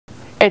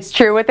It's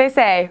true what they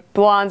say,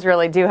 blondes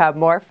really do have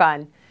more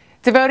fun.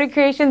 Devoted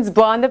Creations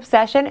Blonde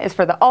Obsession is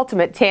for the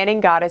ultimate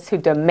tanning goddess who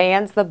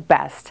demands the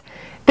best.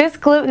 This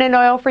gluten and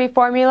oil-free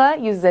formula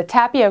uses a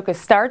tapioca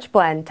starch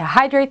blend to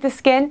hydrate the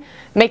skin,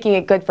 making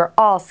it good for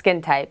all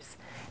skin types.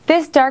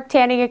 This dark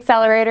tanning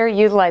accelerator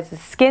utilizes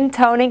skin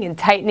toning and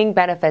tightening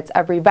benefits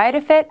of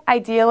Revitafit,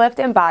 Idealift,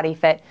 and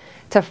BodyFit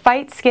to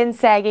fight skin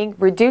sagging,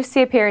 reduce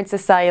the appearance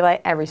of cellulite,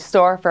 and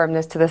restore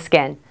firmness to the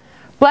skin.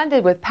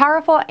 Blended with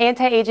powerful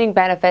anti-aging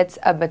benefits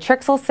of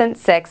Matrixyl Scent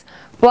 6,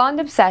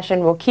 Blonde Obsession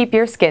will keep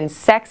your skin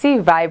sexy,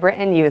 vibrant,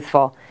 and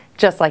youthful,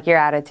 just like your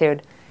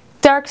attitude.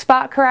 Dark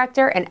spot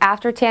corrector and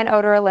after tan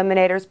odor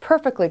eliminators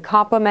perfectly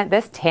complement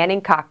this tanning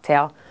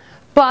cocktail.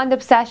 Blonde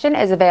Obsession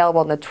is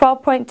available in the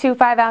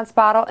 12.25 ounce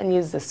bottle and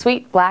uses a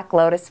sweet Black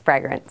Lotus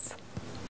fragrance.